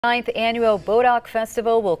Ninth annual Bodock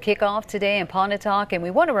Festival will kick off today in Pontotoc, and we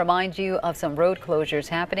want to remind you of some road closures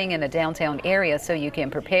happening in the downtown area so you can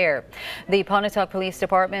prepare. The Pontotoc Police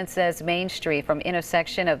Department says Main Street from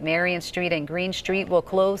intersection of Marion Street and Green Street will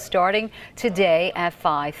close starting today at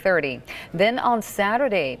 5:30. Then on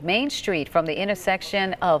Saturday, Main Street from the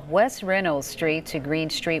intersection of West Reynolds Street to Green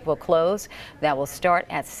Street will close. That will start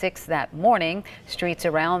at 6 that morning. Streets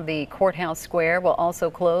around the Courthouse Square will also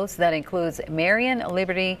close. That includes Marion,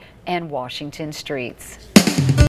 Liberty, and Washington streets.